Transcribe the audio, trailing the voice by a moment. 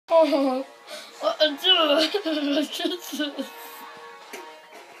Oh, Jesus.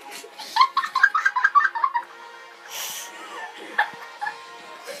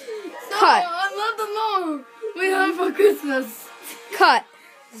 Cut. I let them know we have for Christmas. Cut.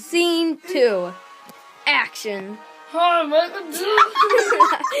 Scene 2. Action. Hi, Michael. What would you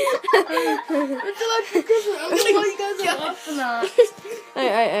like for Christmas? I'm gonna call you guys a astronaut.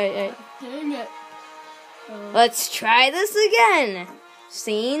 Alright. Dang it. Let's try this again.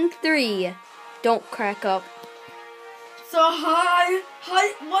 Scene 3. Don't crack up. So hi,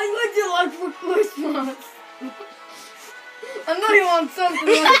 what would you like for Christmas? I know you want something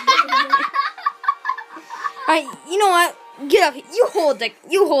like that. Alright, you know what? Get up here. You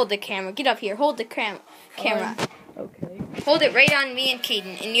hold the camera. Get up here. Hold the camera. Okay. Hold it right on me and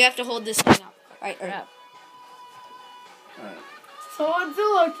Caden, and you have to hold this thing up. Alright. So what would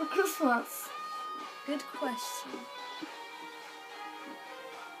you like for Christmas? Good question.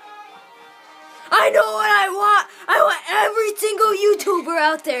 I know what I want. I want every single YouTuber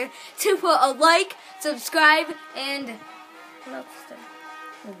out there to put a like, subscribe, and what else is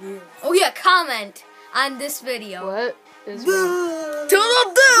there? Oh yeah, comment on this video. What is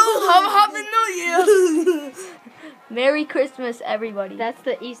Toodle-doo! Have a happy New Year! Merry Christmas, everybody. That's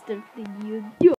the Easter thing. You